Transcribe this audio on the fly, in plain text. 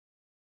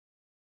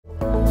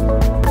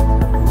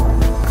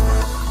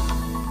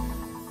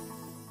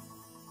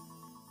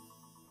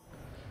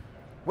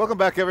Welcome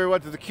back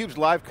everyone to theCUBE's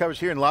live coverage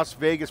here in Las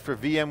Vegas for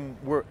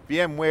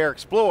VMware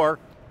Explore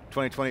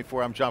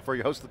 2024. I'm John Furrier,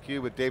 your host of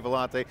theCUBE with Dave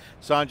Vellante.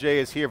 Sanjay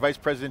is here, Vice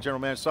President, General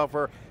Manager,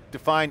 Software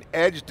Defined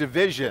Edge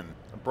Division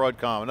of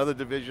Broadcom, another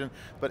division,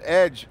 but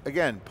Edge,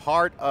 again,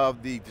 part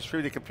of the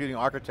distributed computing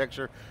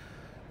architecture.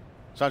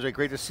 Sanjay,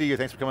 great to see you,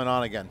 thanks for coming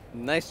on again.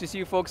 Nice to see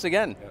you folks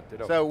again.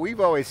 Yeah, so we've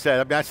always said,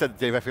 I mean I said,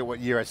 Dave, I forget what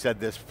year I said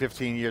this,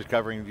 15 years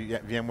covering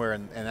VMware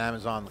and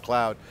Amazon the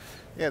cloud.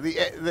 Yeah,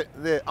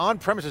 the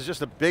on-premise is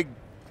just a big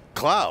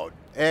cloud,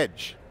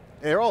 edge.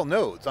 They're all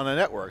nodes on a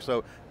network,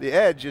 so the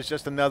edge is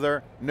just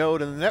another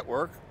node in the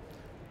network.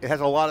 It has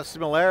a lot of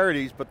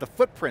similarities, but the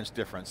footprint's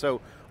different.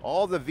 So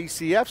all the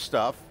VCF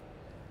stuff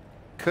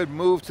could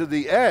move to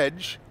the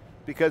edge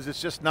because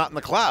it's just not in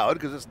the cloud,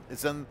 because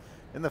it's in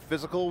the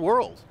physical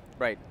world.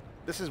 Right.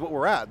 This is what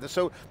we're at.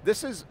 So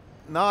this is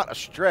not a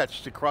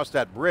stretch to cross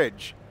that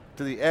bridge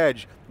to the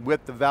edge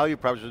with the value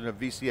proposition of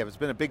VCF. It's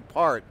been a big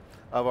part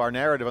of our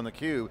narrative on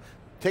theCUBE.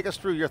 Take us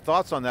through your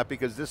thoughts on that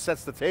because this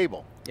sets the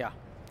table. Yeah,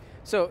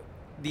 so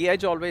the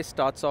edge always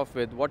starts off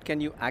with what can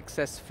you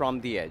access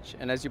from the edge?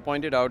 And as you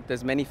pointed out,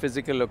 there's many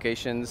physical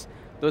locations.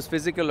 Those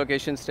physical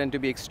locations tend to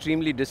be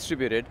extremely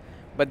distributed,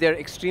 but they're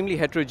extremely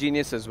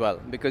heterogeneous as well,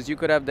 because you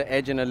could have the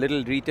edge in a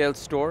little retail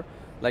store,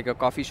 like a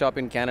coffee shop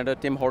in Canada,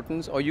 Tim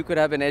Hortons, or you could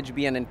have an edge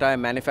be an entire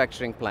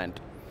manufacturing plant.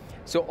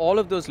 So all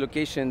of those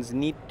locations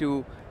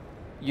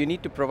you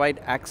need to provide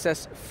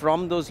access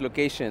from those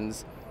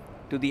locations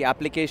to the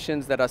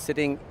applications that are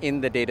sitting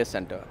in the data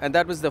center. And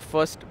that was the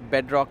first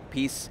bedrock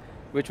piece,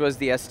 which was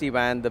the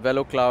SD-WAN, the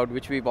VeloCloud,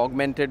 which we've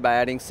augmented by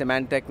adding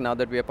Symantec now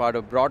that we are part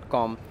of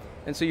Broadcom.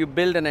 And so you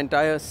build an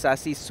entire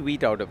SASE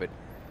suite out of it.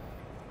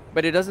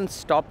 But it doesn't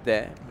stop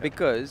there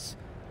because,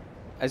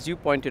 as you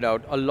pointed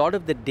out, a lot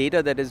of the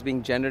data that is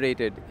being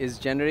generated is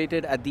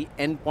generated at the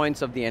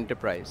endpoints of the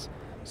enterprise.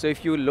 So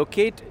if you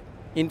locate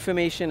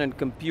information and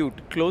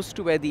compute close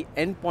to where the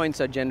endpoints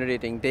are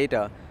generating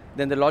data,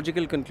 then the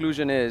logical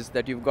conclusion is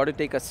that you've got to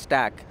take a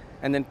stack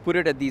and then put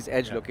it at these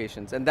edge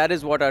locations. And that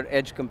is what our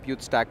edge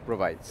compute stack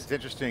provides. It's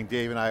interesting,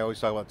 Dave and I always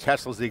talk about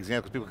Tesla's the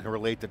example because people can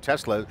relate to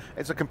Tesla.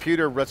 It's a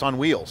computer that's on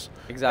wheels.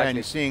 Exactly. And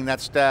you're seeing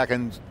that stack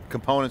and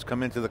components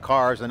come into the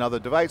cars and other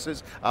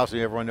devices.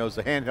 Obviously everyone knows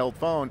the handheld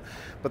phone.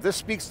 But this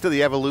speaks to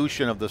the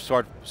evolution of the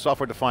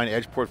software-defined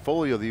edge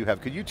portfolio that you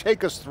have. Could you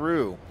take us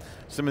through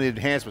some of the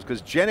enhancements?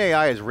 Because Gen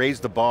AI has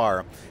raised the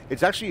bar.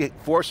 It's actually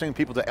forcing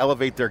people to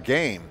elevate their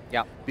game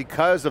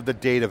because of the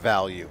data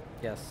value.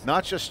 Yes.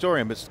 Not just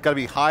storing, but it's got to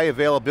be high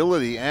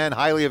availability and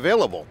highly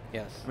available.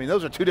 Yes. I mean,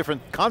 those are two different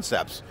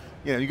concepts.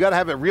 You know, you got to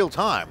have it real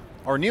time,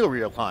 or near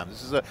real time.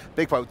 This is a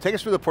big part. Take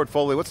us through the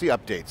portfolio, what's the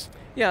updates?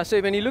 Yeah,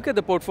 so when you look at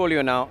the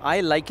portfolio now,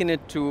 I liken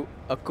it to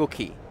a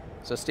cookie.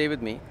 So stay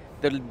with me.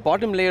 The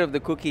bottom layer of the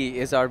cookie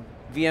is our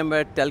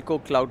VMware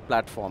Telco Cloud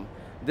Platform.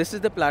 This is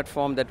the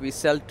platform that we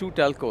sell to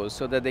telcos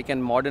so that they can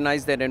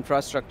modernize their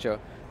infrastructure,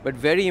 but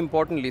very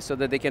importantly, so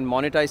that they can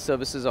monetize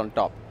services on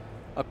top.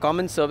 A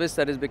common service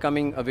that is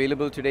becoming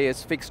available today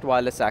is fixed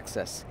wireless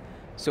access.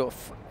 So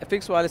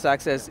fixed wireless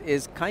access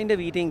is kind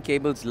of eating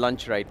cable's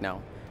lunch right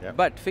now. Yep.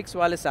 But fixed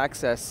wireless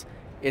access,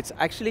 it's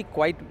actually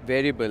quite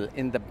variable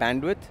in the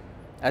bandwidth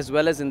as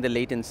well as in the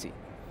latency.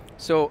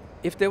 So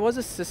if there was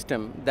a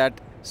system that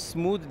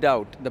smoothed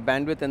out the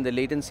bandwidth and the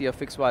latency of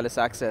fixed wireless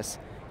access,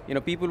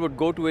 people would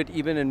go to it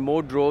even in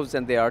more droves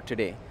than they are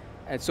today.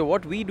 And so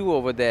what we do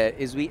over there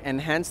is we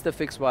enhance the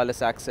fixed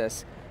wireless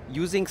access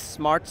using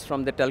smarts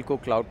from the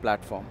Telco Cloud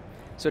Platform.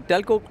 So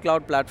Telco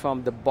Cloud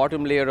Platform, the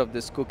bottom layer of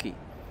this cookie.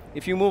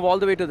 If you move all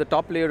the way to the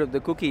top layer of the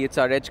cookie, it's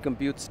our edge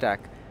compute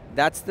stack.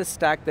 That's the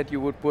stack that you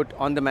would put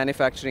on the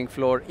manufacturing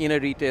floor, in a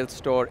retail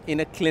store, in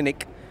a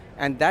clinic,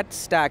 and that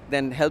stack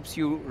then helps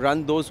you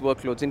run those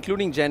workloads,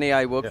 including Gen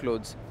AI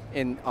workloads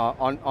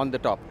on the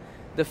top.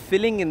 The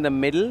filling in the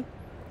middle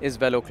is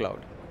VeloCloud.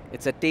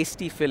 It's a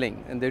tasty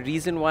filling, and the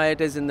reason why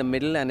it is in the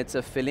middle and it's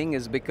a filling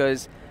is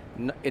because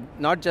it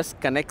not just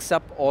connects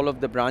up all of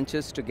the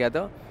branches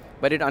together,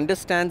 but it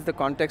understands the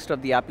context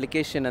of the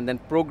application and then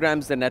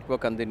programs the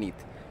network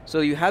underneath. So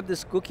you have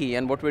this cookie,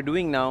 and what we're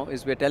doing now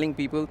is we're telling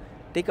people,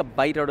 take a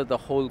bite out of the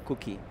whole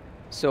cookie.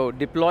 So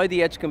deploy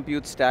the edge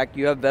compute stack,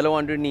 you have Velo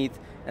underneath,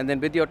 and then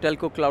with your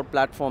Telco Cloud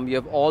Platform, you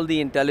have all the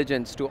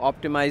intelligence to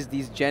optimize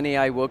these Gen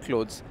AI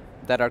workloads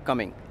that are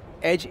coming.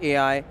 Edge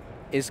AI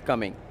is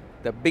coming.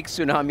 The big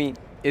tsunami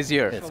is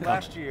here. So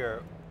last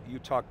year, you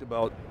talked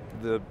about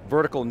the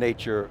vertical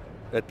nature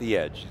at the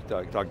edge.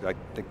 I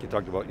think you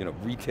talked about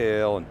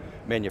retail and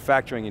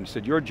manufacturing, and you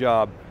said your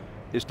job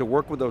is to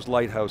work with those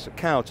lighthouse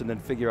accounts and then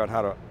figure out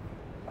how to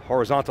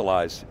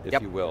horizontalize,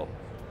 if you will,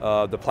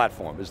 the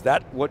platform. Is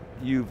that what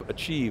you've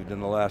achieved in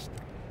the last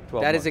 12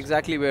 months? That is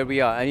exactly where we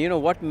are.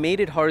 And what made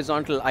it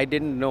horizontal, I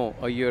didn't know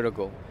a year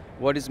ago.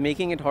 What is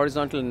making it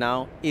horizontal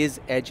now is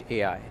Edge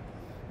AI.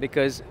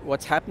 Because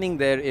what's happening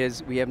there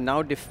is we have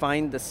now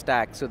defined the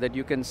stack so that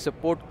you can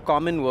support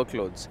common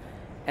workloads.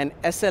 And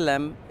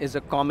SLM is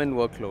a common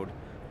workload.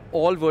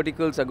 all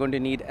verticals are going to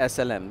need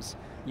SLMs.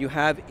 You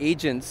have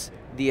agents,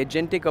 the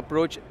agentic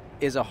approach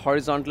is a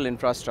horizontal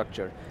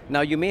infrastructure.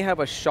 Now you may have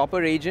a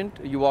shopper agent,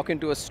 you walk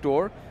into a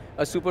store,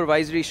 a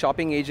supervisory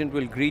shopping agent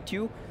will greet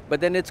you, but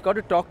then it's got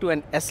to talk to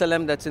an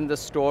SLM that's in the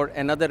store,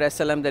 another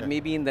SLM that may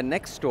be in the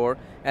next store,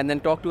 and then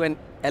talk to an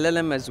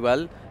LLM as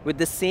well, with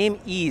the same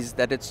ease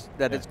that it's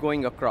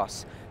going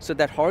across. So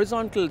that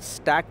horizontal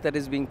stack that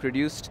is being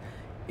produced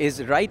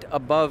is right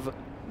above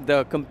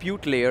the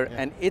compute layer,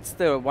 and it's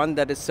the one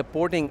that is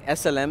supporting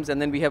SLMs,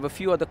 and then we have a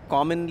few other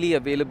commonly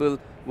available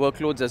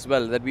workloads as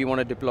well that we want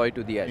to deploy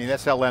to the edge. I mean,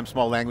 SLM,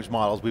 small language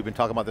models, we've been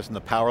talking about this in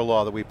the power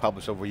law that we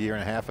published over a year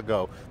and a half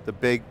ago. The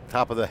big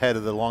top of the head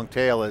of the long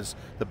tail is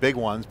the big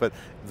ones, but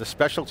the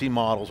specialty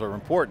models are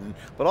important,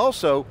 but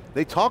also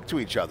they talk to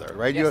each other,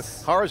 right?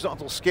 Yes.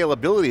 Horizontal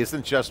scalability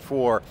isn't just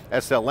for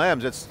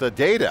SLMs, it's the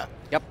data.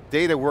 Yep.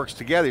 Data works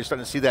together, you're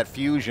starting to see that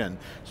fusion.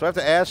 So I have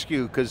to ask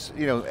you, because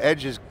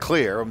edge is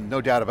clear,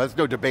 no doubt about it, there's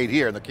no debate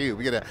here in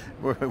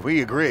theCUBE,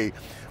 we agree.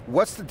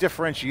 What's the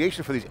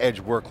differentiation for these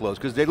edge workloads?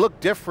 Because they look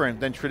different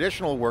than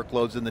traditional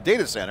workloads in the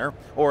data center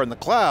or in the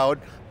cloud,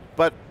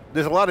 but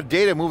there's a lot of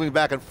data moving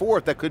back and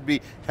forth that could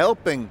be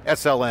helping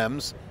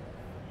SLMs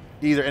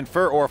either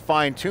infer or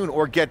fine tune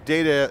or get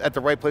data at the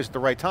right place at the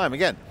right time.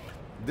 Again,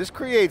 this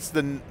creates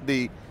the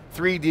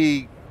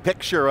 3D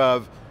picture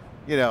of,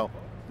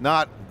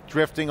 not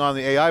drifting on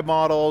the AI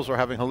models or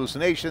having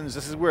hallucinations.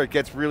 This is where it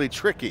gets really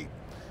tricky.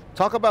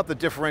 Talk about the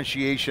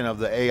differentiation of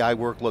the AI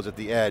workloads at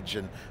the edge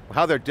and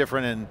how they're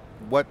different and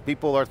what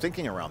people are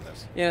thinking around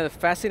this. The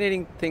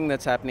fascinating thing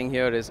that's happening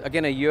here is,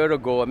 again, a year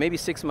ago, or maybe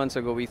 6 months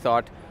ago, we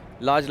thought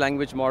large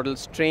language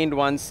models trained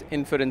once,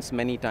 inference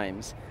many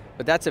times.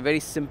 But that's a very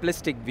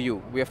simplistic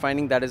view. We are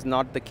finding that is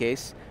not the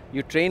case.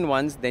 You train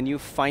once, then you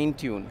fine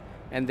tune,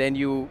 and then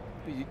you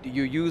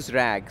use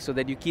RAG so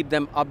that you keep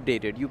them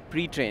updated, you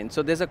pre-train.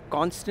 So there's a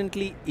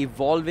constantly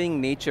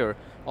evolving nature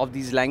of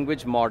these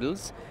language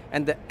models,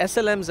 and the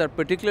SLMs are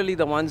particularly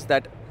the ones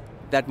that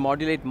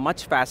modulate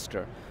much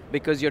faster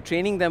because you're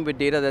training them with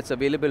data that's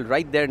available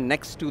right there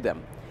next to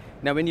them.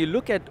 Now when you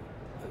look at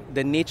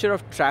the nature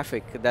of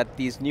traffic that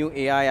these new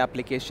AI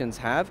applications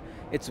have,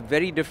 it's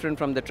very different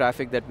from the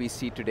traffic that we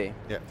see today.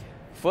 Yeah.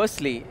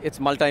 Firstly, it's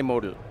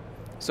multimodal.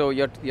 So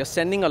you're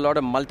sending a lot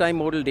of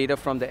multimodal data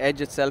from the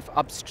edge itself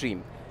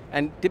upstream.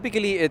 And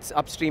typically it's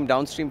upstream,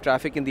 downstream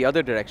traffic in the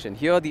other direction.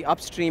 Here the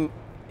upstream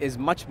is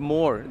much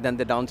more than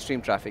the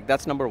downstream traffic.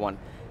 That's number one.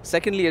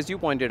 Secondly, as you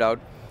pointed out,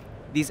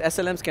 these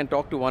SLMs can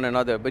talk to one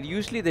another, but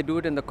usually they do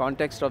it in the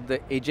context of the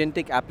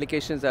agentic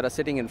applications that are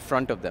sitting in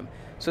front of them.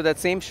 So that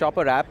same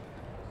shopper app,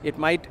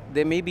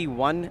 there may be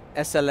one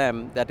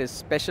SLM that is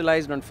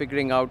specialized on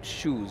figuring out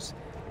shoes.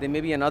 There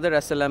may be another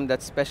SLM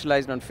that's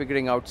specialized on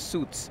figuring out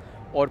suits,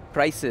 or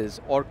prices,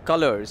 or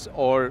colors,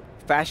 or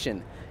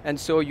fashion. And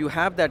so you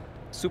have that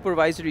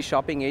supervisory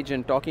shopping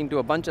agent talking to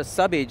a bunch of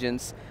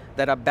sub-agents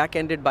that are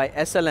back-ended by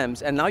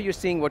SLMs, and now you're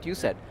seeing what you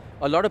said.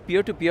 A lot of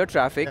peer-to-peer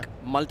traffic,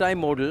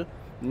 multimodal,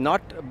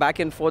 not back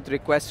and forth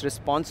request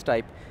response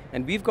type,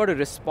 and we've got to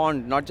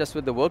respond not just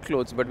with the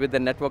workloads, but with the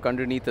network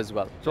underneath as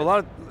well. So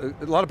a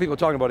lot of people are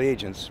talking about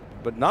agents,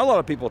 but not a lot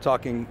of people are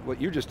talking, what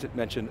you just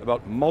mentioned,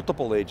 about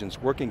multiple agents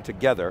working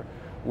together,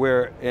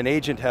 where an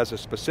agent has a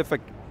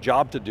specific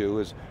job to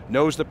do,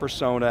 knows the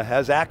persona,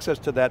 has access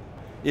to that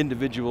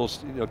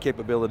individual's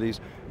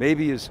capabilities,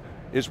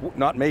 is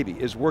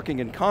working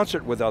in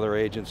concert with other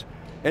agents,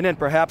 and then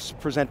perhaps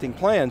presenting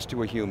plans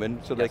to a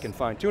human so they can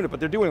fine tune it, but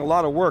they're doing a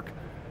lot of work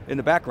in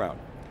the background.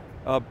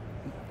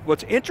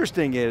 What's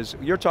interesting is,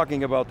 you're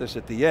talking about this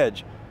at the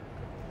edge,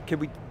 can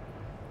we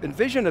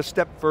envision a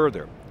step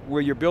further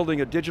where you're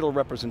building a digital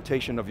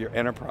representation of your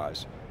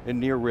enterprise in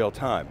near real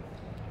time,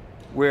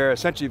 where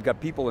essentially you've got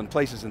people and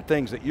places and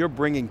things that you're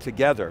bringing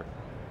together,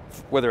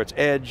 whether it's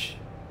edge,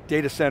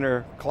 data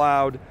center,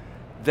 cloud,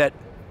 that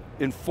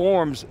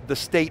informs the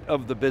state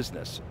of the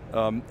business.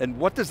 And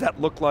what does that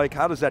look like?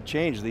 How does that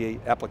change the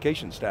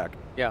application stack?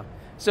 Yeah,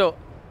 so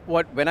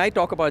when I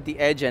talk about the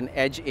edge and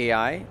edge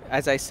AI,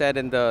 as I said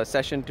in the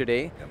session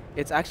today,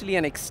 it's actually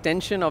an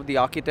extension of the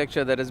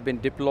architecture that has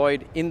been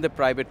deployed in the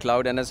private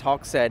cloud, and as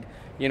Hawk said,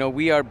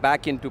 we are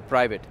back into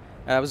private.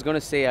 And I was going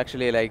to say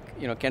actually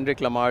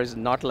Kendrick Lamar is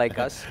not like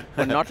us,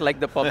 we're not like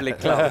the public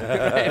cloud.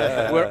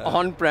 Right? We're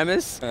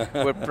on-premise,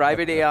 we're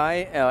private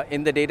AI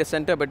in the data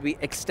center, but we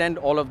extend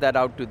all of that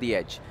out to the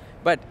edge.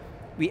 But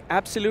we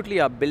absolutely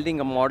are building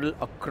a model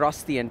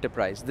across the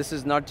enterprise. This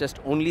is not just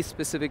only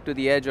specific to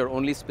the edge or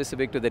only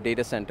specific to the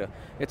data center.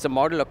 It's a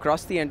model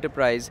across the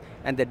enterprise,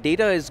 and the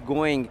data is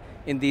going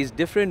in these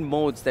different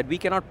modes that we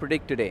cannot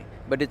predict today,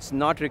 but it's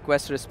not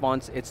request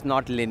response, it's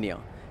not linear.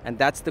 And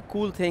that's the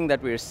cool thing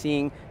that we're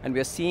seeing, and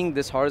we're seeing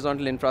this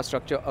horizontal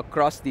infrastructure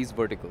across these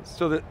verticals.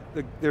 So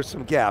there's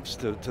some gaps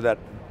to that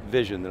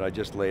vision that I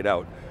just laid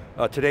out.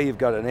 Today you've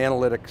got an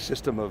analytic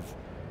system of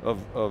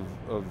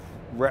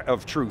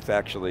truth,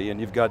 actually, and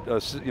you've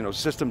got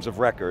systems of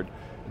record.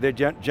 They're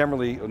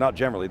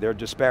they're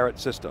disparate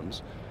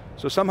systems.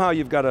 So somehow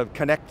you've got to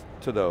connect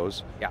to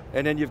those,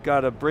 and then you've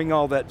got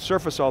to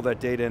surface all that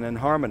data and then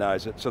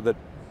harmonize it so that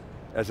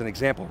as an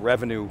example,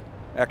 revenue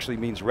actually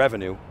means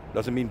revenue.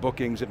 Doesn't mean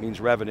bookings, it means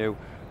revenue.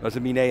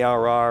 Doesn't mean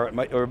ARR,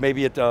 or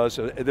maybe it does.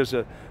 There's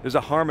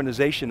a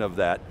harmonization of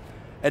that.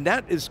 And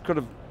that is kind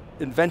of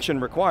invention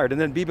required,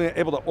 and then being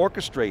able to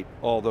orchestrate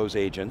all those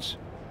agents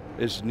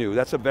is new.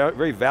 That's a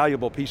very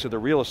valuable piece of the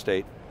real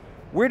estate.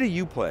 Where do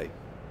you play?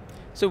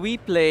 So we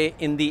play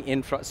in the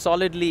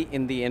solidly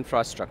in the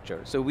infrastructure.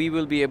 So we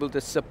will be able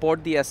to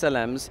support the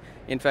SLMs.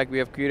 In fact, we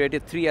have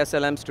curated 3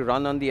 SLMs to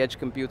run on the edge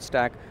compute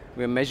stack.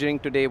 We're measuring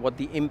today what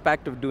the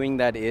impact of doing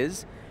that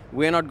is.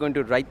 We're not going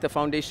to write the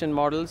foundation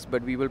models,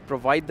 but we will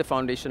provide the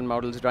foundation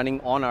models running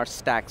on our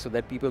stack so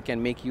that people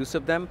can make use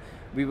of them.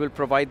 We will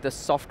provide the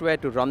software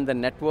to run the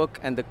network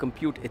and the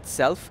compute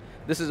itself.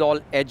 This is all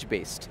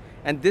edge-based.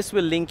 And this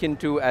will link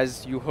into,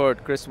 as you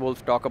heard Chris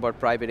Wolf talk about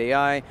private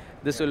AI,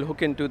 this will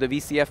hook into the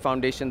VCF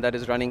foundation that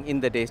is running in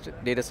the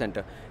data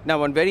center. Now,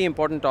 one very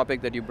important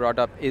topic that you brought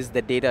up is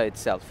the data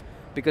itself.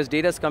 Because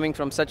data is coming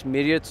from such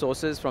myriad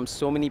sources, from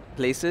so many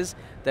places,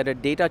 that a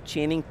data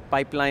chaining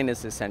pipeline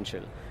is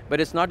essential.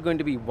 But it's not going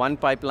to be one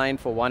pipeline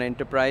for one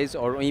enterprise,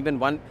 or even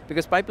one,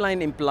 because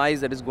pipeline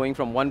implies that it's going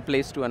from one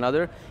place to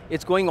another.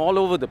 It's going all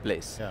over the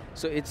place. Yeah.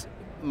 So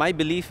my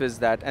belief is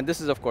that, and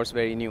this is of course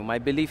very new, my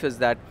belief is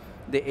that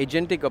the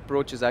agentic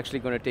approach is actually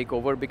going to take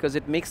over because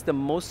it makes the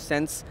most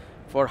sense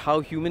for how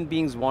human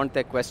beings want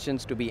their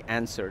questions to be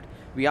answered.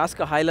 We ask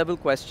a high-level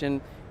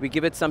question, we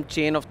give it some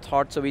chain of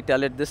thought, so we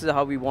tell it, this is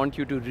how we want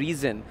you to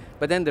reason,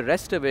 but then the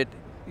rest of it,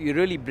 it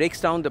really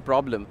breaks down the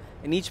problem,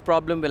 and each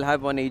problem will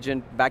have one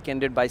agent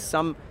back-ended by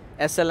some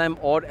SLM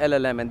or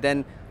LLM, and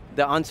then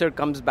the answer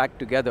comes back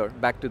together,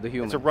 back to the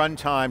human. It's a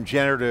runtime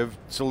generative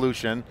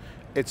solution.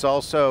 It's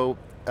also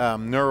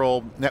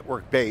neural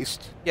network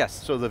based.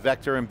 Yes. So the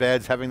vector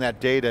embeds, having that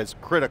data is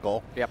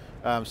critical. Yep.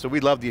 So we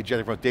love the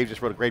agentic front. Dave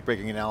just wrote a great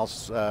breaking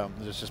analysis,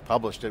 just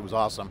published, it was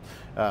awesome.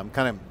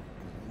 Kind of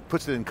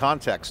puts it in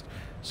context.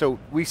 So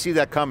we see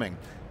that coming.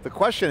 The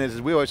question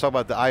is we always talk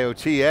about the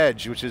IoT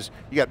edge, which is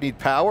you need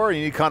power and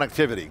you need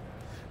connectivity.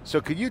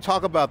 So could you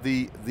talk about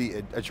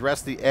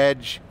address the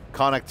edge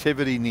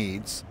connectivity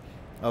needs?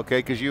 Okay,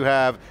 because you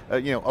have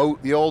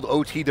the old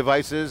OT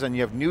devices and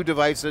you have new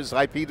devices,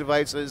 IP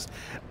devices.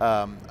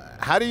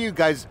 How do you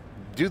guys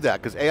do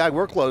that? Because AI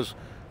workloads,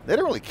 they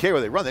don't really care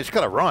where they run, they just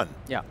got to run.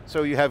 Yeah.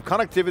 So you have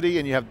connectivity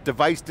and you have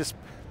device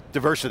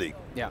diversity.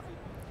 Yeah.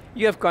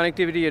 You have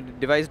connectivity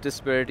and device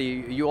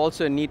disparity. You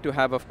also need to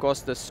have, of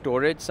course, the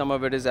storage. Some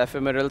of it is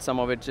ephemeral, some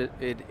of it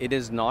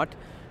is not.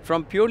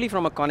 Purely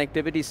from a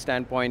connectivity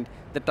standpoint,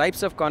 the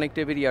types of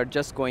connectivity are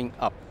just going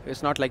up.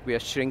 It's not like we are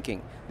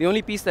shrinking. The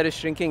only piece that is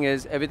shrinking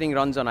is everything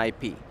runs on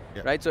IP,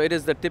 right? So it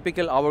is the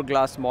typical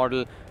hourglass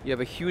model. You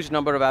have a huge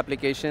number of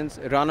applications,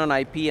 run on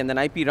IP, and then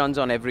IP runs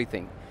on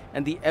everything.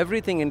 And the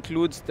everything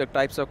includes the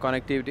types of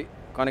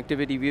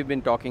connectivity we've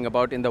been talking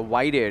about in the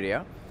wide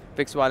area,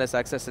 fixed wireless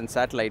access and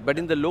satellite. But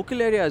in the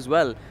local area as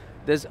well,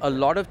 there's a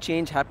lot of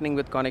change happening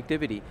with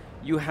connectivity.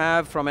 You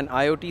have, from an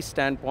IoT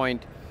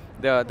standpoint,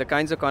 the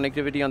kinds of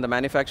connectivity on the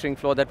manufacturing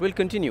floor that will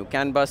continue.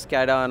 CAN bus,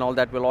 SCADA, and all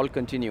that will all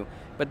continue.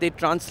 But they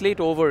translate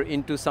over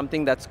into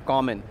something that's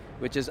common,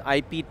 which is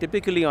IP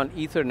typically on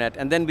Ethernet,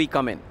 and then we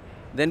come in.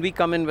 Then we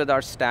come in with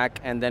our stack,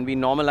 and then we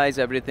normalize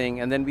everything,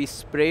 and then we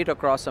spray it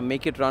across and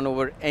make it run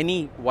over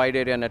any wide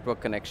area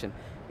network connection,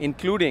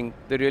 including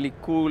the really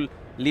cool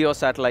LEO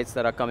satellites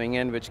that are coming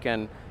in, which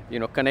can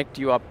connect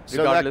you up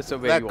regardless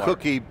of where you are. That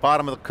cookie,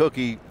 bottom of the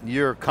cookie,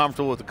 you're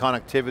comfortable with the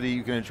connectivity,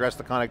 you can address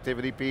the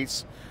connectivity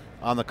piece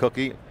on the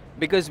cookie?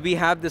 Because we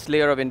have this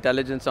layer of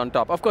intelligence on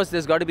top. Of course,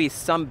 there's got to be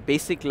some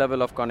basic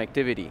level of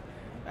connectivity.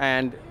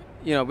 And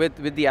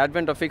with the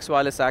advent of fixed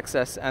wireless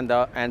access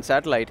and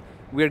satellite,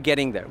 we're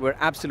getting there. We're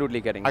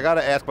absolutely getting there. I got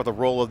to ask about the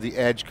role of the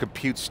edge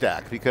compute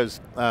stack,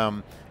 because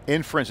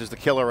inference is the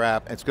killer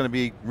app, and it's going to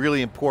be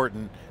really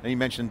important. And you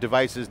mentioned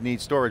devices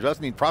need storage,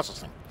 doesn't need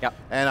processing. Yep.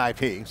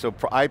 And IP. So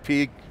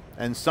IP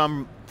and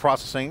some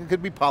processing, it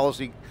could be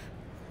policy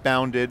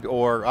bounded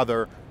or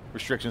other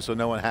restrictions so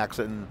no one hacks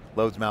it and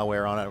loads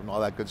malware on it and all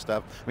that good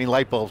stuff. I mean,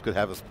 light bulbs could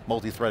have a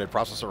multi-threaded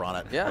processor on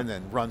it and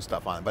then run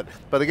stuff on it.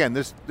 But again,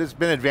 there's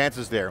been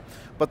advances there.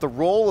 But the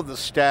role of the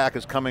stack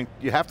is coming,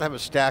 you have to have a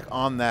stack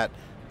on that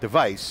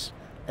device,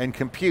 and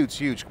compute's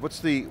huge.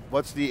 What's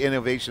the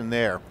innovation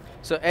there?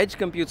 So edge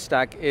compute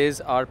stack is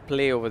our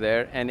play over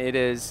there, and it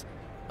is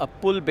a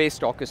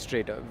pull-based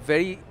orchestrator.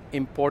 Very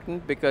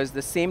important, because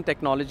the same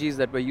technologies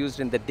that were used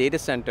in the data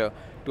center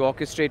to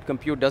orchestrate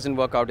compute doesn't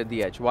work out at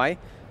the edge. Why?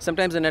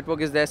 Sometimes the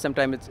network is there,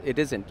 sometimes it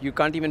isn't. You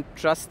can't even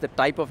trust the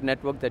type of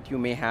network that you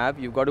may have.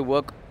 You've got to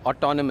work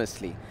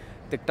autonomously.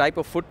 The type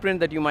of footprint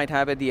that you might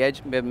have at the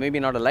edge, maybe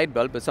not a light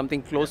bulb, but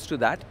something close to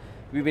that.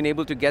 We've been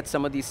able to get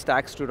some of these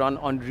stacks to run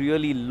on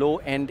really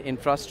low-end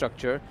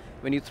infrastructure.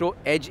 When you throw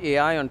edge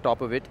AI on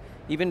top of it,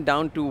 even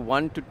down to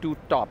 1 to 2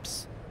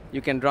 tops,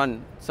 you can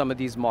run some of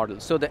these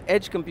models. So the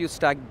edge compute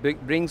stack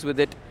brings with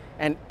it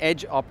an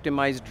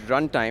edge-optimized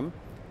runtime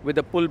with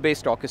a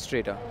pull-based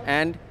orchestrator.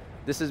 And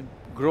this is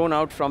grown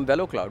out from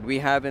VeloCloud. We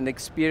have an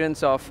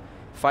experience of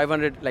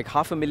 500, like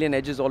 500,000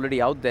 edges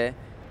already out there,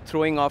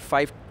 throwing off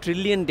 5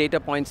 trillion data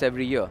points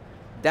every year.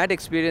 that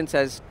experience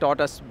has taught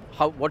us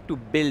what to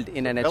build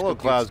in an edge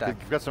compute stack.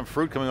 You've got some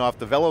fruit coming off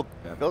the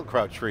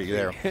velocro tree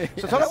there.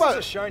 So talk about about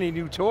a shiny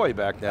new toy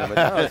back then, but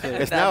now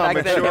it's now a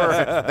mature.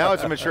 Now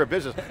it's a mature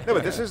business. No,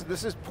 but this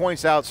is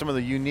points out some of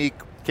the unique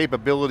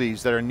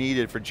capabilities that are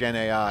needed for Gen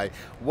AI.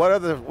 What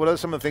are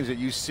some of the things that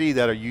you see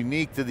that are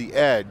unique to the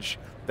edge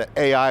that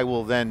AI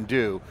will then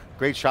do?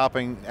 Great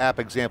shopping app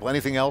example.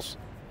 Anything else?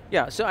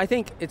 Yeah, so I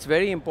think it's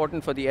very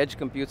important for the edge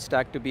compute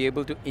stack to be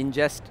able to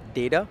ingest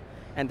data,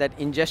 and that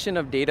ingestion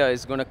of data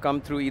is going to come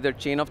through either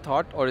chain of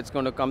thought, or it's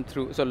going to come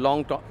through, so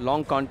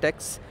long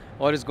contexts,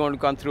 or it's going to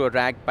come through a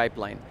RAG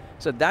pipeline.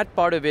 So that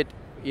part of it,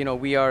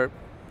 we are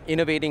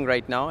innovating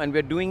right now, and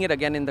we're doing it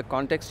again in the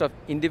context of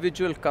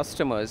individual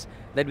customers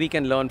that we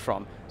can learn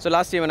from. So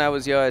last year when I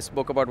was here, I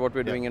spoke about what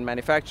we're doing in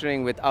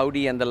manufacturing with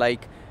Audi and the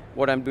like,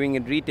 what I'm doing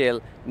in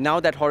retail. Now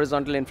that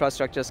horizontal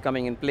infrastructure is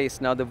coming in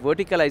place, now the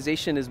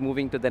verticalization is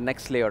moving to the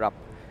next layer up,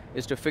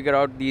 is to figure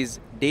out these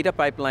data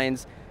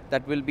pipelines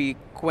that will be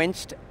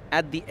quenched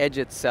at the edge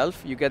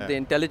itself. You get the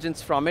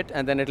intelligence from it,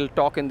 and then it'll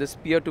talk in this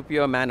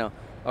peer-to-peer manner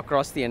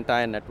across the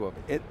entire network.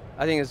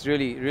 I think it's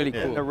really, really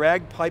cool. The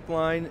RAG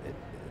pipeline,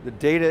 the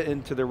data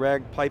into the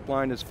RAG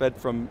pipeline is fed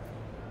from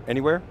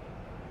anywhere?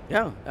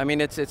 Yeah, I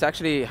mean, it's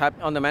actually,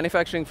 on the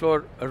manufacturing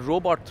floor, a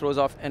robot throws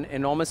off an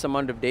enormous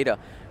amount of data.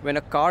 When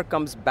a car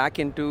comes back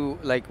into,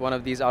 like one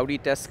of these Audi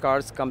test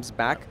cars comes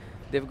back,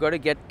 they've got to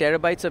get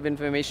terabytes of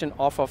information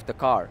off of the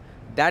car.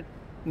 That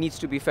needs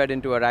to be fed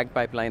into a RAG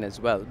pipeline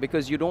as well,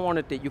 because you don't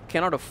want to you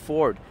cannot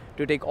afford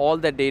to take all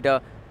that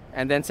data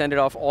and then send it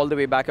off all the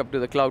way back up to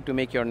the cloud to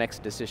make your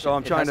next decision. So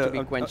I'm trying to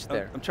be quenched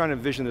there. I'm trying to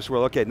envision this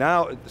world. Okay,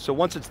 now, so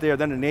once it's there,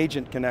 then an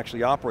agent can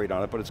actually operate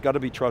on it, but it's got to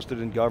be trusted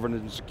and governed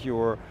and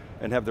secure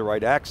and have the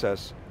right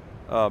access.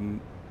 And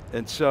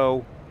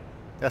so,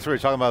 that's what we were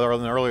talking about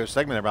in the earlier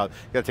segment about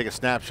you got to take a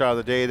snapshot of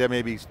the data,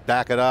 maybe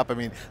back it up. I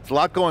mean, there's a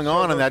lot going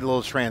on in that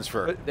little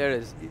transfer. There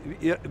is.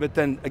 Yeah, but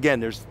then again,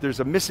 there's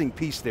a missing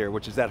piece there,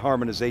 which is that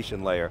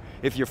harmonization layer.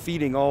 If you're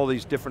feeding all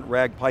these different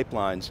RAG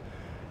pipelines,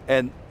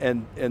 and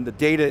the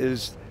data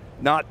is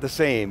not the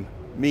same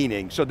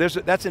meaning, so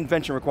that's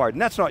invention required,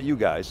 and that's not you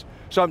guys.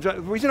 So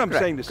the reason I'm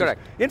saying this is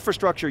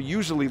infrastructure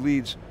usually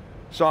leads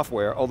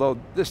software, although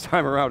this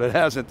time around it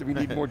hasn't, we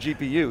need more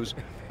GPUs.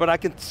 But I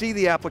can see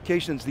the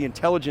applications, the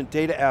intelligent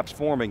data apps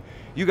forming.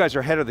 You guys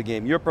are ahead of the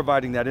game. You're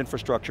providing that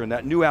infrastructure, and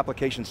that new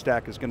application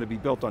stack is going to be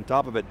built on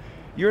top of it.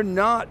 You're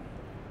not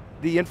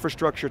the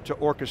infrastructure to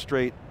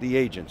orchestrate the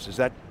agents. Is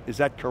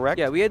that correct?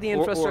 Yeah, we are the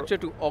infrastructure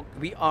to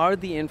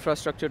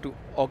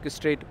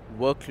orchestrate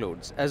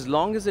workloads. As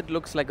long as it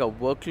looks like a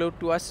workload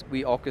to us,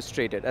 we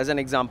orchestrate it. As an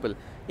example,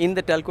 in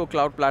the telco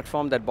cloud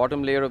platform, that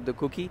bottom layer of the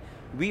cookie,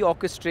 we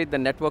orchestrate the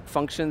network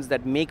functions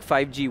that make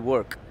 5G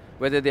work,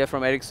 whether they're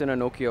from Ericsson or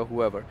Nokia or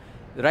whoever.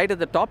 Right at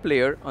the top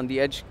layer on the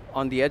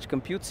edge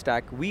compute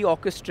stack, we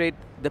orchestrate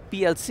the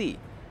PLC,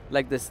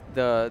 like this,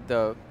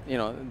 the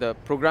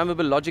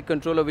programmable logic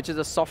controller, which is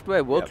a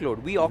software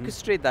workload. We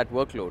orchestrate that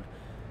workload.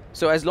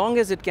 So as long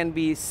as it can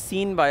be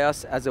seen by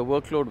us as a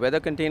workload, whether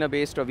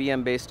container-based or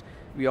VM-based,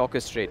 we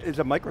orchestrate. Is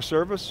a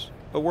microservice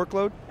a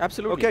workload?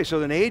 Absolutely. Okay,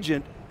 so an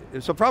agent, so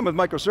the problem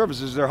with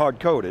microservices is they're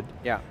hard-coded.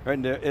 Yeah.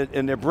 And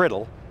they're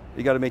brittle.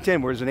 You got to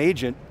maintain, whereas an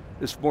agent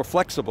is more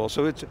flexible.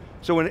 So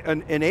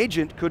an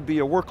agent could be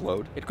a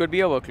workload. It could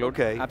be a workload,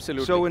 okay.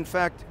 Absolutely. So in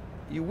fact,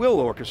 you will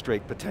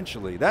orchestrate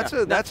potentially. That's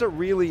a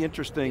really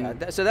interesting.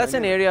 Yeah, so that's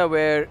an area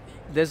where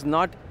there's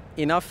not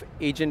enough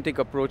agentic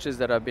approaches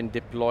that have been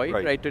deployed.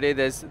 Right today,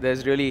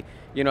 there's really,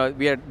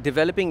 we are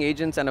developing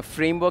agents and a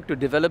framework to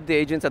develop the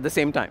agents at the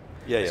same time.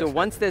 So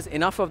once there's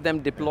enough of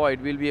them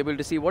deployed, we'll be able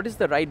to see what is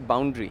the right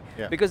boundary.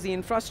 Because the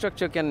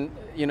infrastructure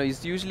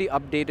is usually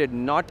updated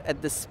not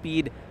at the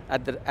speed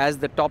as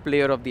the top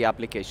layer of the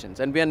applications.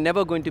 And we are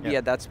never going to be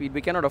at that speed.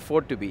 We cannot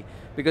afford to be,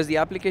 because the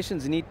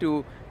applications need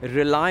to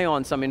rely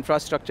on some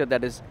infrastructure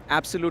that is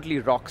absolutely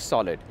rock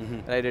solid.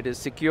 Right? It is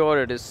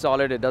secure, it is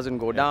solid, it doesn't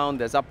go down,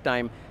 there's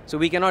uptime. So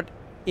we cannot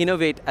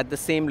innovate at the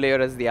same layer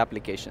as the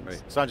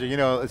applications.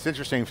 Sanjay, it's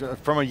interesting,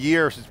 from a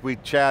year since we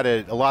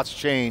chatted, a lot's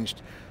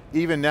changed.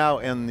 Even now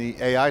in the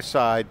AI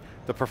side,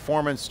 the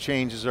performance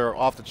changes are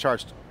off the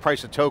charts.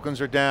 Price of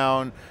tokens are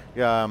down.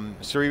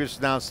 Cerebras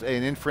announced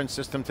an inference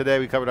system today.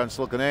 We covered on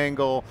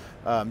SiliconANGLE.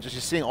 Just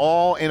you're seeing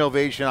all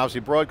innovation. Obviously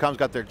Broadcom's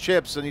got their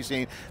chips, and you're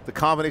seeing the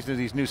combination of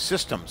these new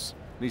systems,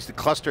 these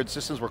clustered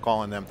systems we're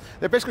calling them.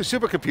 They're basically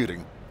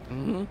supercomputing,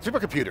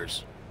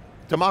 supercomputers,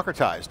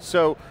 democratized.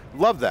 So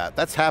love that,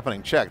 that's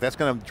happening, check. That's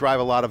going to drive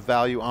a lot of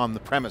value on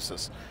the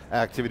premises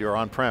activity or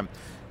on-prem.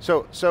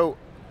 So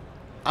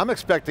I'm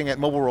expecting at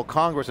Mobile World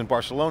Congress in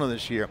Barcelona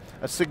this year,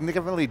 a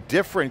significantly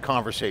different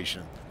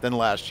conversation than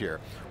last year.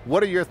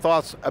 What are your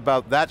thoughts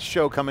about that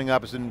show coming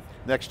up in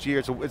next year?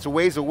 It's a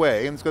ways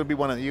away, and it's going to be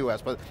one in the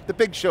US, but the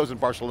big shows in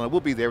Barcelona,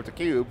 we'll be there with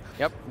theCUBE.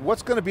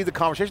 What's going to be the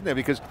conversation there?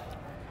 Because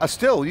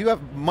still, you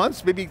have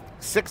months, maybe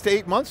 6 to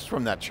 8 months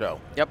from that show.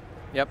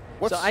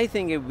 So I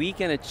think if we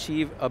can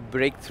achieve a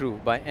breakthrough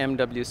by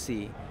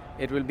MWC,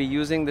 it will be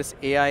using this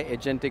AI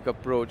agentic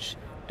approach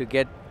to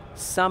get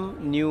some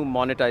new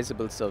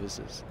monetizable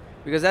services.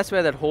 because that's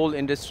where that whole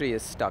industry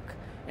is stuck.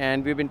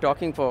 And we've been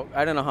talking for,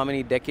 I don't know how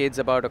many decades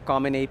about a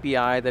common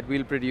API that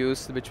we'll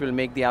produce, which will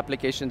make the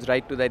applications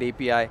write to that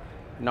API.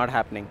 Not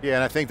happening. Yeah,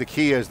 and I think the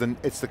key is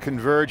it's the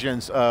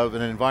convergence of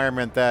an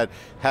environment that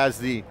has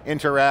the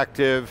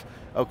interactive,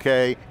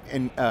 okay,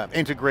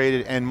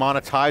 integrated and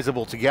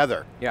monetizable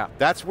together. Yeah.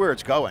 That's where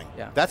it's going.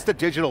 Yeah. That's the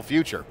digital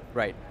future.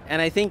 Right,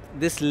 and I think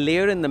this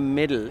layer in the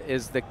middle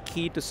is the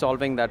key to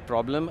solving that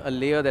problem, a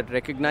layer that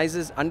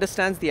recognizes,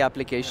 understands the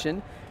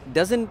application,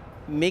 doesn't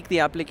make the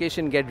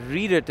application get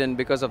rewritten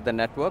because of the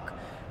network,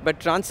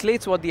 but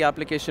translates what the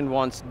application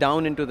wants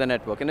down into the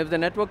network. And if the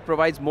network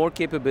provides more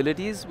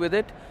capabilities with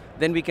it,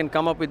 then we can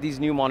come up with these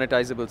new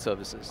monetizable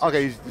services.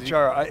 Okay.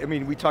 Char, I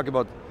mean, we talk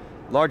about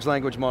large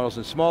language models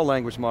and small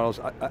language models.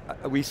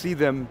 We see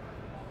them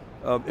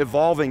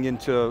evolving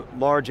into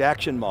large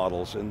action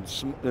models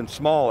and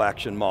small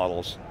action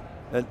models.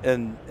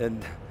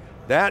 And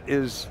that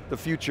is the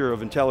future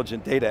of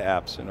intelligent data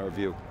apps in our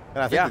view.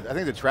 And I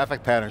think the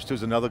traffic patterns too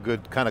is another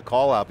good kind of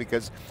call out,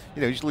 because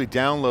usually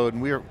download,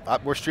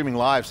 and we're streaming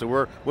live, so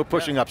we're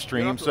pushing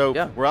upstream,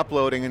 so we're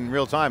uploading in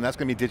real time. That's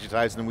going to be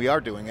digitized, and we are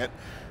doing it.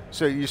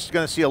 So you're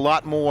going to see a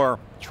lot more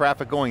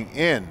traffic going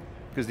in,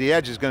 because the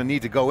edge is going to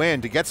need to go in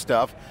to get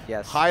stuff.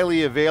 Yes.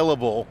 Highly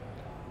available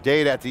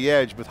data at the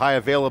edge with high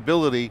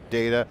availability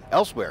data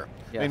elsewhere.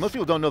 Yes. I mean, most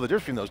people don't know the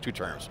difference between those two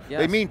terms.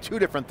 Yes. They mean two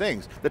different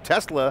things. The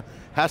Tesla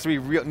has to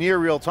be near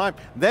real time,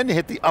 then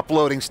hit the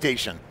uploading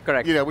station.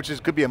 Correct.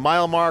 Which could be a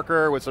mile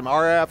marker with some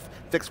RF,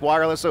 fixed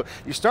wireless. So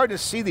you're starting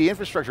to see the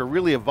infrastructure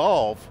really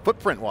evolve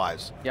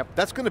footprint-wise. Yep.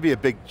 That's going to be a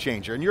big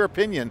changer. In your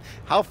opinion,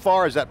 how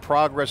far is that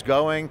progress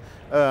going?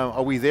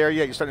 Are we there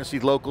yet? You're starting to see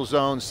local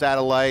zones,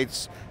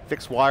 satellites,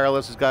 fixed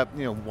wireless has got,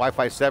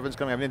 Wi-Fi 7's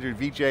coming. I've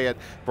interviewed VJ at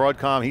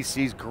Broadcom. He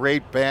sees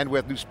great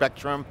bandwidth, new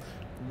spectrum.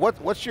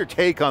 What's your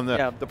take on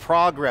the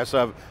progress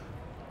of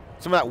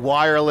some of that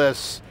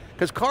wireless?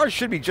 Because cars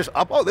should be just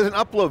there's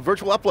an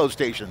virtual upload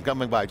station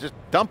coming by, just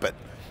dump it.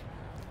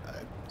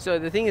 So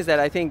the thing is that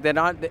I think they're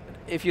not,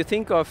 if you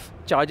think of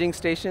charging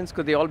stations,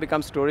 could they all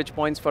become storage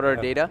points for our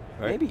data?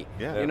 Right. Maybe.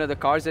 Yeah. The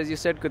cars, as you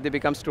said, could they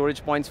become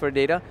storage points for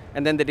data?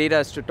 And then the data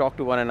is to talk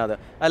to one another.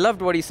 I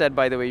loved what he said,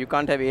 by the way, you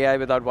can't have AI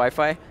without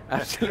Wi-Fi.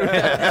 Absolutely.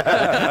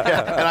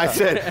 And I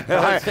said,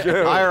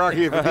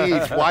 hierarchy of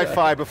needs,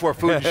 Wi-Fi before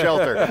food and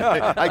shelter.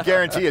 I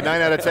guarantee you,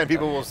 9 out of 10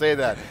 people will say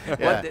that.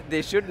 What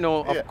they should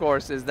know, of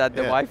course, is that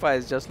the Wi-Fi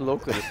is just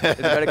local. It's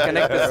got to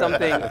connect to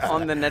something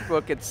on the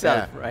network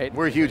itself, right?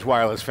 We're huge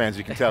wireless fans,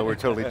 you can tell. We're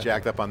totally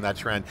jacked up on that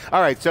trend. All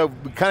right, so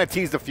we kind of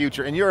tease the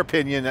future. In your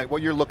opinion,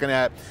 what you're looking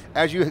at,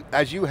 as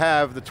you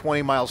have the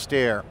 20-mile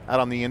stare out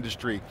on the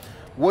industry,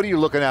 what are you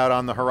looking at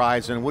on the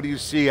horizon? What do you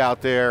see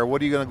out there?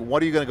 What are you going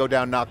to go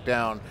down, knock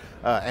down?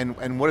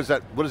 And what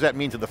does that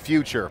mean to the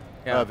future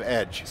of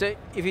edge? So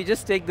if you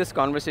just take this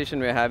conversation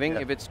we're having,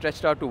 if it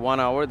stretched out to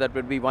 1 hour, that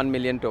would be 1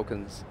 million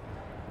tokens.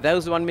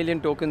 Those 1 million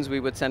tokens we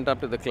would send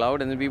up to the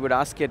cloud, and then we would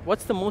ask it,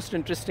 what's the most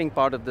interesting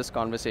part of this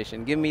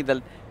conversation? Give me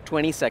the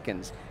 20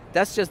 seconds.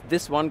 That's just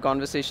this one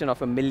conversation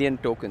of 1 million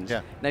tokens.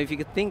 Yeah. Now if you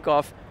could think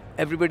of,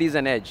 everybody's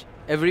an edge.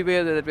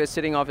 Everywhere that we're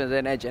sitting off is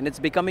an edge, and it's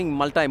becoming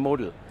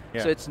multimodal.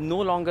 Yeah. So it's no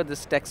longer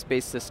this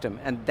text-based system,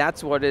 and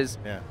that's what is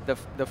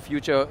the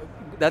future.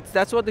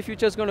 That's what the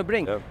future is going to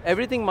bring. Yep.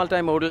 Everything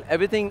multimodal,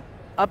 everything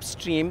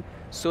upstream,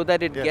 so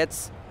that it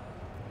it's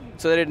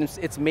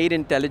made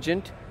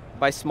intelligent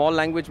by small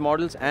language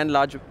models and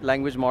large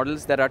language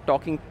models that are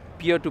talking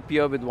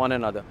peer-to-peer with one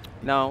another.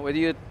 Now, whether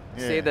you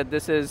say that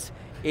this is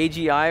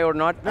AGI or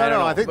not, I don't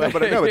know. I think, but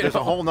there's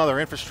a whole nother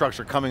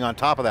infrastructure coming on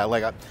top of that.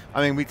 Like,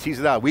 I mean, we tease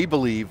it out. We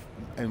believe,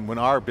 and when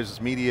our business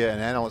media and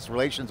analyst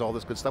relations, all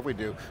this good stuff we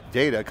do,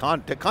 data,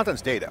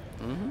 content's data.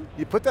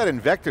 You put that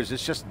in vectors,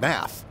 it's just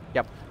math.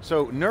 Yep.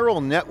 So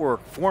neural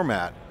network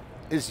format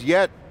is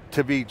yet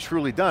to be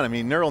truly done. I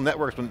mean, neural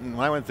networks, when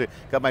I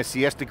got my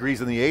CS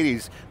degrees in the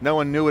 80s, no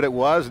one knew what it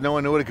was, no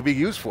one knew what it could be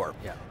used for.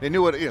 Yeah. They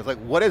knew like,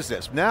 what is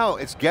this? Now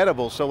it's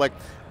gettable, so like,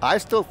 I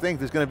still think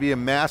there's going to be a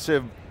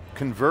massive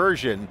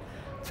conversion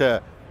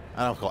to,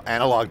 I don't know, call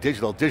analog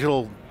digital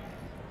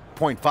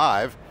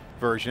 0.5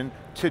 version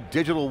to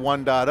digital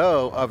 1.0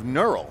 of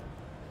neural.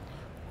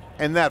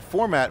 And that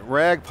format,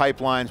 RAG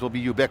pipelines will be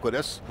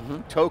ubiquitous,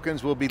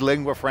 tokens will be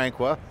lingua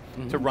franca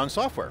to run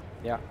software.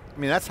 Yeah. I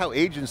mean, that's how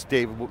agents,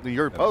 Dave,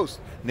 your post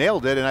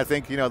nailed it, and I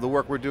think the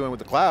work we're doing with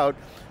the cloud,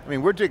 I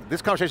mean,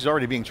 this conversation is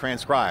already being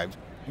transcribed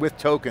with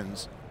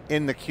tokens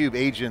in the CUBE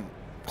agent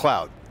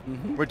cloud.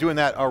 We're doing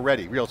that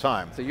already, real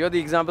time. So you're the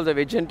examples of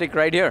agentic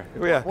right here.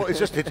 Yeah. Well,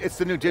 it's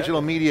the new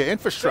digital media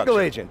infrastructure. Single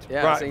agent,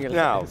 Yeah,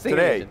 now, single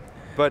today. agent.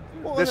 But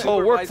this whole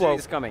Supervisory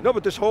is coming. workflow, no,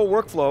 but this whole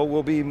workflow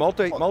will be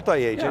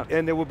multi-agent,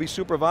 and there will be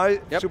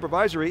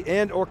supervisory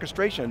and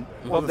orchestration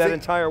of that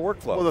entire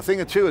workflow. Well, the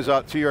thing too is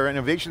to your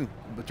innovation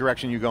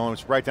direction you go, and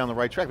it's right down the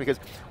right track, because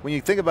when you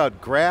think about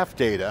graph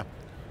data,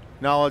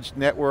 knowledge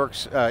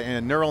networks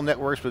and neural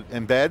networks with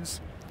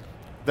embeds,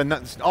 then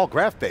it's all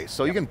graph-based.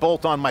 So you can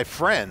bolt on my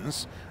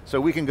friends,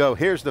 so we can go,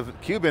 here's the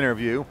CUBE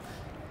interview,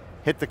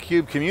 hit the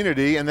CUBE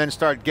community, and then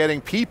start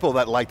getting people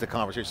that like the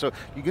conversation. So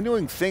you're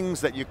doing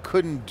things that you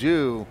couldn't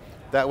do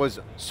that was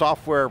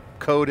software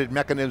coded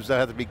mechanisms that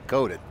had to be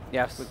coded.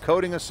 Yes. With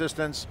coding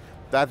assistance,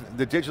 that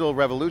the digital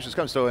revolution is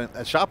coming. So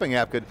a shopping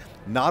app could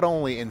not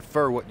only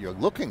infer what you're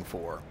looking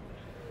for,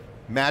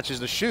 matches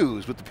the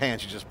shoes with the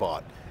pants you just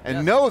bought,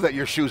 and know that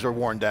your shoes are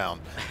worn down.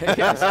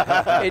 Yes.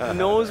 It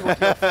knows what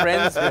your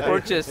friends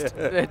purchased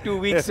 2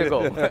 weeks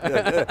ago.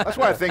 That's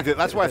why I think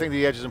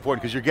the edge is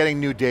important, because you're getting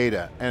new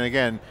data, and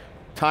again,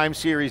 time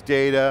series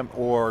data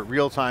or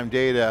real-time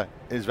data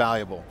is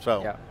valuable.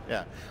 So,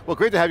 yeah. Well,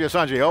 great to have you,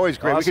 Sanjay. Always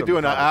great. Awesome. We could do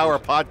an hour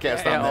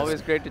podcast on this.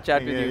 Always great to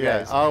chat with you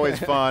guys. Always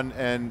fun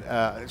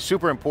and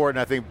super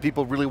important. I think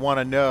people really want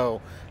to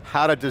know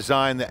how to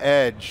design the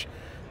edge,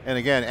 and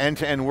again,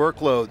 end-to-end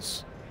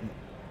workloads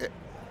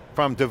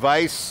from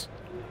device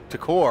to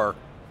core.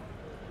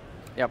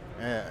 Yep.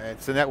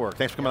 It's the network.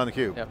 Thanks for coming on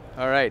theCUBE. Yep.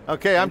 All right.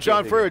 Okay, I'm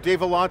John Furrier,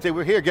 Dave Vellante.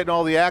 We're here getting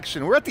all the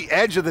action. We're at the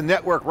edge of the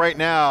network right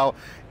now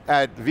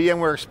at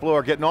VMware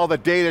Explorer, getting all the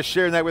data,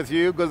 sharing that with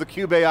you. Go to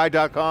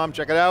thecubeai.com,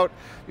 check it out.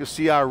 You'll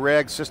see our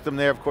RAG system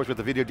there, of course, with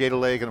the video data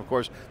lake, and of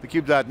course,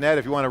 thecube.net.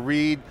 If you want to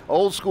read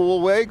old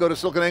school way, go to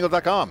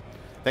siliconangle.com.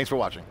 Thanks for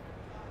watching.